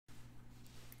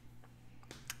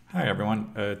Hi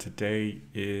everyone. Today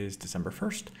is December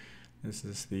 1st. This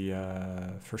is the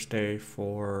first day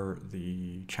for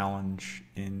the challenge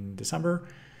in December.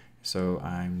 So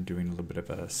I'm doing a little bit of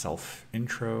a self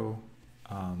intro.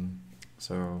 Um,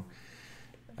 so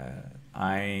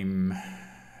I'm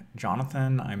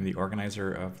Jonathan. I'm the organizer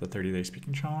of the 30-Day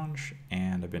Speaking Challenge,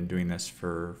 and I've been doing this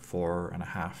for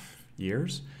 4.5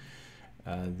 years.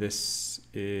 This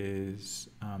is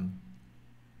a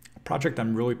project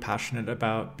I'm really passionate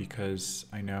about because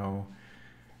I know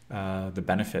the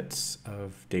benefits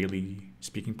of daily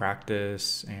speaking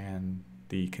practice and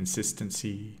the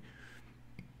consistency,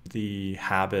 the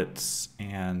habits,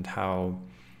 and how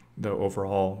the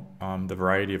overall the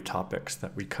variety of topics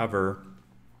that we cover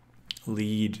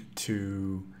lead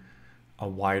to a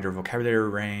wider vocabulary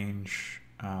range,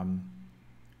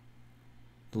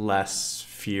 less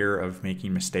fear of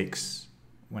making mistakes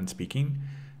when speaking,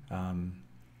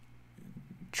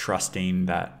 trusting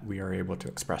that we are able to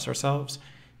express ourselves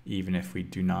even if we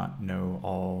do not know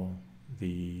all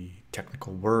the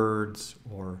technical words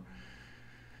or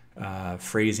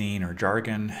phrasing or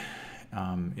jargon.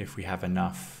 If we have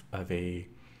enough of a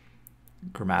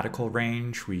grammatical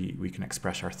range, we can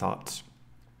express our thoughts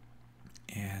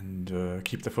and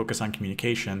keep the focus on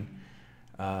communication.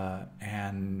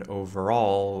 And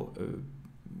overall,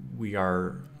 we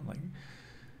are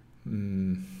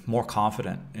more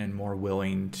confident and more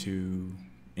willing to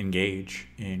engage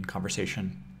in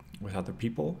conversation with other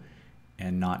people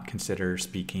and not consider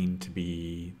speaking to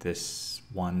be this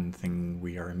one thing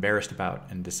we are embarrassed about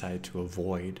and decide to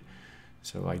avoid.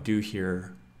 So I do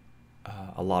hear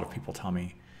a lot of people tell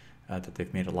me that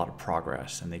they've made a lot of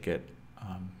progress, and they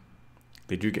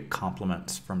do get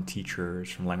compliments from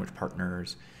teachers, from language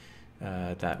partners,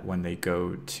 that when they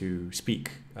go to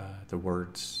speak, the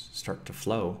words start to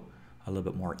flow a little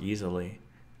bit more easily,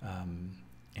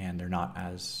 and they're not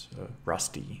as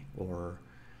rusty or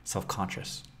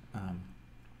self-conscious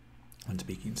when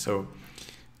speaking. So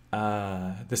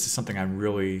this is something I'm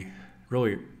really,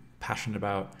 really passionate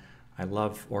about. I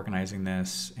love organizing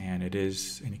this, and it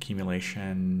is an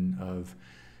accumulation of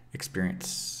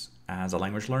experience as a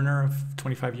language learner of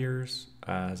 25 years,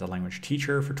 as a language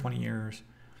teacher for 20 years,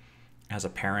 as a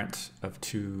parent of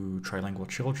 2 trilingual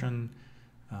children,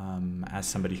 as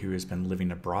somebody who has been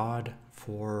living abroad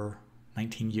for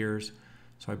 19 years.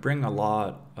 So I bring a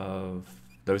lot of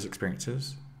those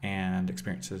experiences and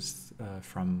experiences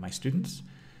from my students,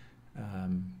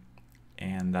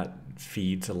 and that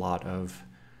feeds a lot of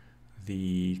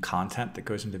the content that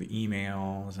goes into the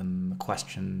emails and the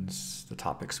questions, the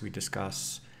topics we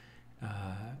discuss,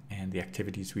 and the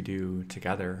activities we do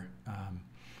together.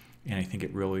 And I think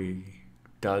it really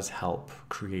does help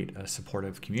create a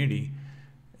supportive community,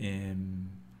 and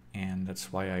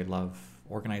that's why I love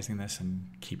organizing this and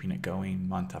keeping it going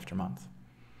month after month.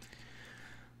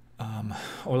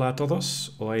 Hola a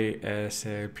todos, hoy es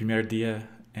el primer día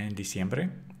en diciembre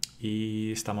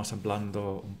y estamos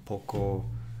hablando un poco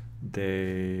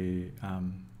de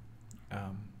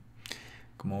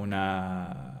como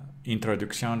una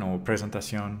introducción o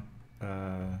presentación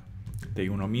de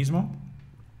uno mismo.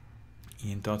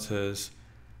 Y entonces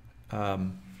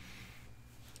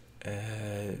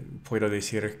puedo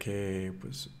decir que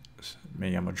pues,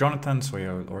 me llamo Jonathan, soy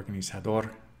el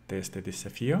organizador de este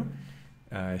desafío,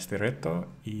 este reto,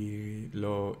 y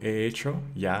lo he hecho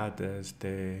ya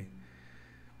desde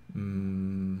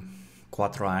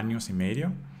 4 años y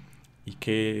medio, y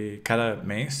que cada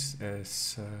mes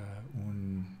es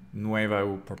una nueva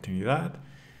oportunidad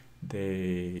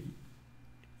de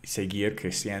seguir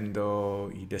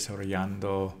creciendo y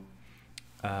desarrollando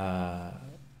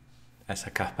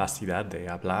esa capacidad de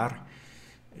hablar.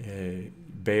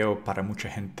 Veo para mucha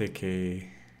gente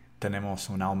que tenemos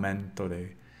un aumento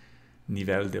de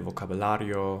nivel de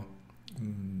vocabulario,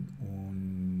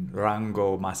 un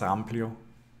rango más amplio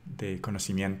de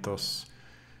conocimientos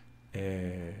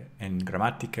en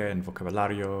gramática, en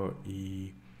vocabulario,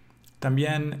 y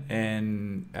también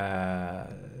en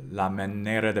la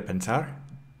manera de pensar,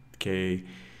 que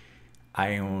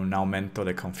hay un aumento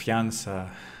de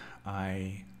confianza,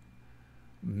 hay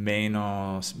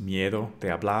menos miedo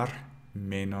de hablar,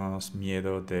 menos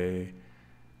miedo de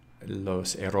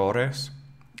los errores,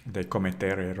 de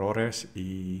cometer errores,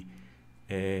 y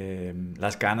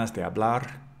las ganas de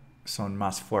hablar son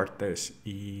más fuertes,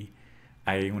 y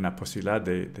hay una posibilidad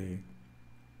de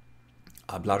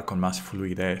hablar con más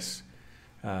fluidez,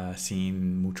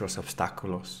 sin muchos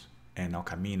obstáculos en el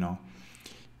camino.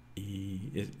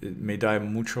 Y me da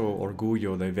mucho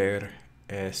orgullo de ver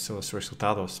esos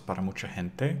resultados para mucha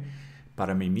gente,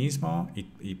 para mí mismo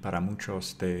y para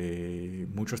muchos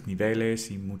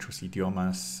niveles y muchos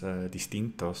idiomas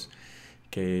distintos,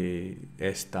 que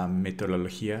esta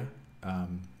metodología,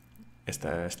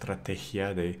 esta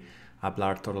estrategia de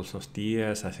hablar todos los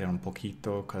días, hacer un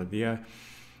poquito cada día,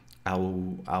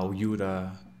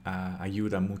 ayuda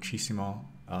muchísimo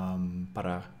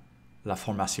para la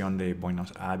formación de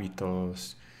buenos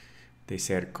hábitos, de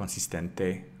ser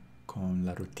consistente con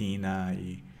la rutina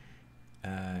y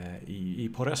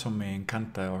por eso me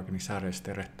encanta organizar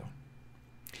este reto.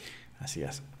 Así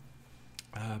es.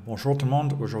 Bonjour tout le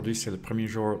monde, aujourd'hui c'est le premier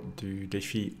jour du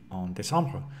défi en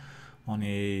décembre. On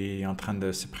est en train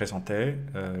de se présenter.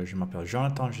 Je m'appelle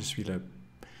Jonathan, je suis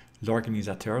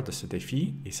l'organisateur de ce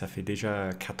défi et ça fait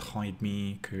déjà 4 ans et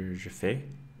demi que je fais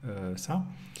ça.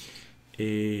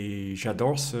 Et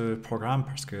j'adore ce programme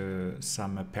parce que ça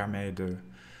me permet de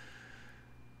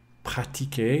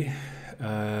pratiquer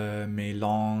mes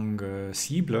langues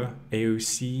cibles et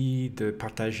aussi de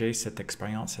partager cette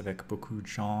expérience avec beaucoup de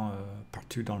gens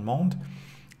partout dans le monde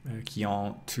qui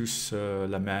ont tous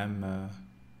le même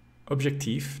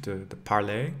objectif de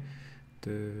parler,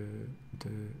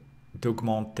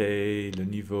 d'augmenter le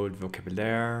niveau de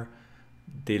vocabulaire,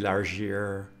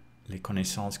 d'élargir les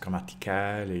connaissances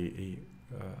grammaticales et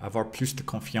avoir plus de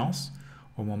confiance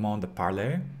au moment de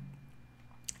parler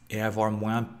et avoir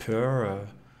moins peur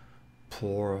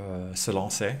pour se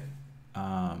lancer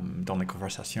dans les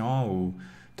conversations ou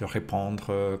de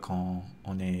répondre quand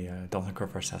on est dans une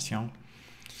conversation.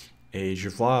 Et je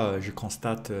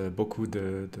constate beaucoup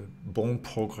de bons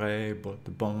progrès,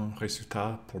 de bons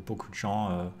résultats pour beaucoup de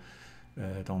gens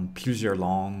dans plusieurs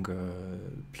langues,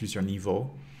 plusieurs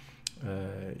niveaux.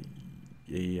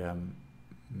 Et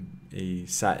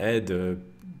ça aide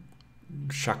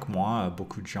chaque mois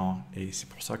beaucoup de gens. Et c'est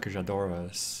pour ça que j'adore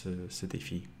ce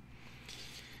défi.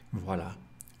 Voilà.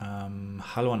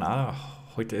 Hallo an alle.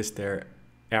 Heute ist der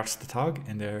erste Tag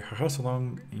in der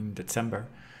Herausforderung im Dezember.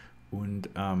 Und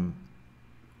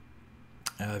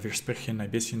wir sprechen ein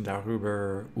bisschen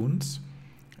darüber uns.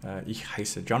 Ich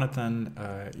heiße Jonathan.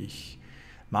 Ich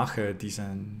mache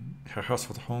diese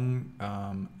Herausforderung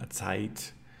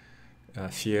seit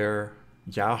 4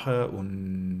 Jahre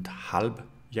und halb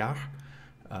Jahr.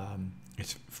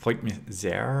 Es freut mich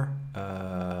sehr,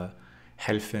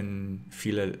 helfen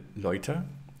viele Leute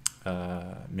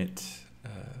mit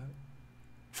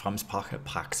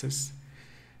Fremdsprache-Praxis.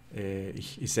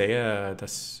 Ich sehe,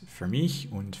 dass für mich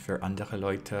und für andere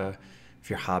Leute,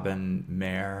 wir haben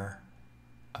mehr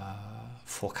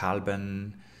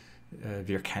Vokabeln,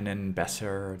 wir kennen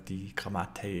besser die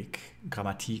Grammatik.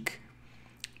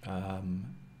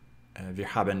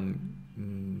 Wir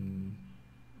haben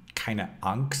keine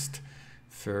Angst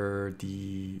für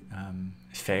die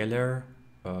Fehler.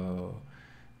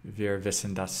 Wir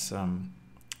wissen, dass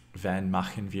wenn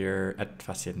machen wir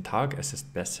etwas jeden Tag, es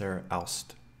ist besser als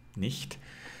nicht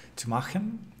zu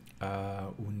machen.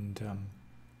 Und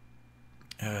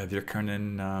wir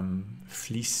können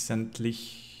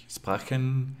fließendlich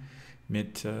sprechen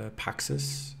mit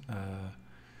Praxis.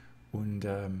 Und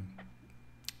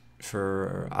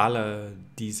für alle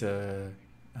diese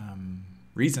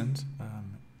Reasons,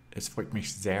 es freut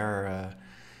mich sehr,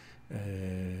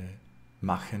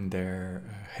 machen der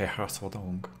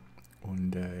Herausforderung.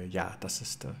 Und ja, das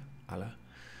ist alle.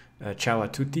 Ciao a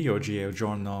tutti, oggi è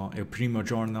il primo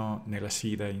giorno nella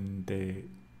sfida in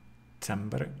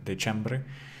dicembre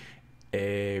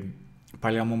e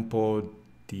parliamo un po'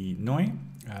 di noi.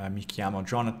 Mi chiamo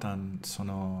Jonathan,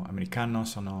 sono americano,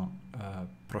 sono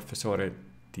professore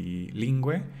di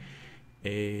lingue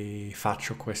e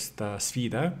faccio questa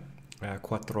sfida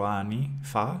 4 anni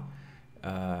fa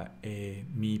e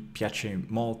mi piace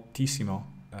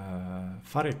moltissimo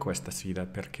fare questa sfida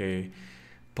perché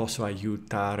posso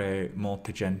aiutare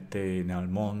molta gente nel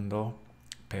mondo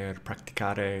per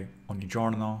praticare ogni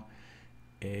giorno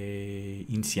e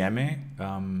insieme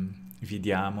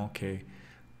vediamo che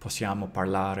possiamo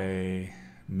parlare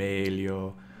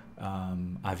meglio,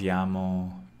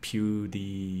 abbiamo più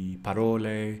di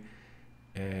parole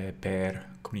per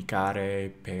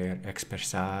comunicare, per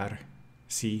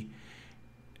espressarsi.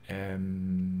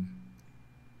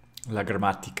 La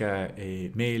grammatica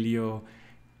è meglio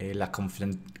e la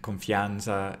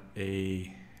confianza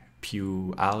è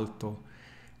più alto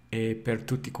e per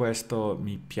tutto questo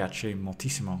mi piace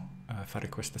moltissimo fare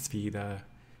questa sfida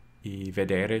e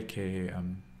vedere che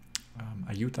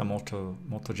aiuta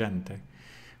molto gente.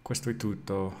 Questo è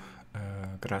tutto.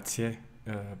 Grazie.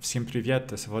 Всем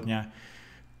привет. Сегодня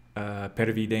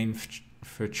первый день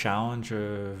в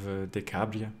challenge в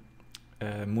декабре.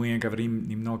 Мы говорим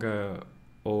немного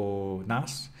о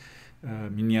нас.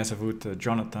 Меня зовут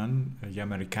Джонатан, я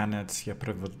американец, я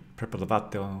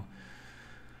преподаватель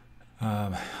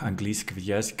английского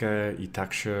языка, и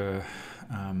также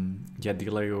я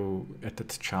делаю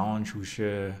этот челлендж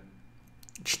уже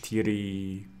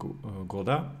 4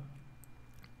 года.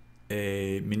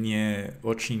 И мне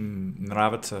очень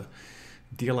нравится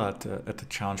делать этот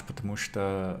челлендж, потому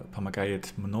что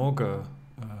помогает много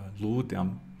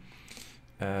людям.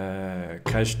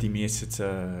 Каждый месяц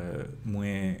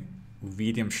мы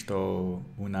увидим, что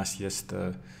у нас есть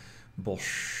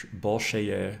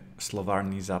больший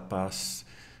словарный запас,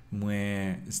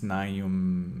 мы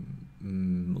знаем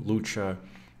лучше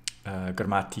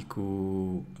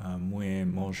грамматику, мы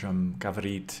можем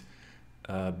говорить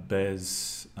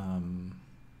без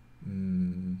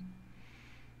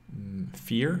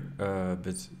fear,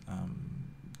 без,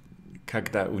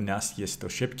 когда у нас есть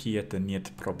ошибки, это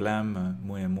нет проблем,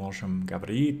 мы можем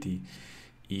говорить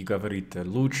и говорить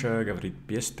лучше, говорить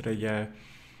быстрее.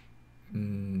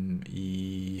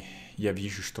 И я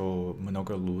вижу, что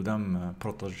много людям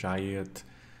продолжает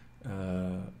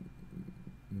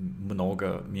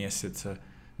много месяцев.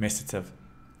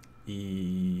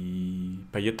 И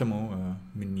поэтому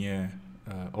мне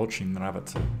очень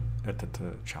нравится этот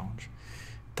челлендж.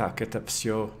 Так, это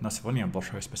все на сегодня.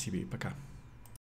 Большое спасибо и пока.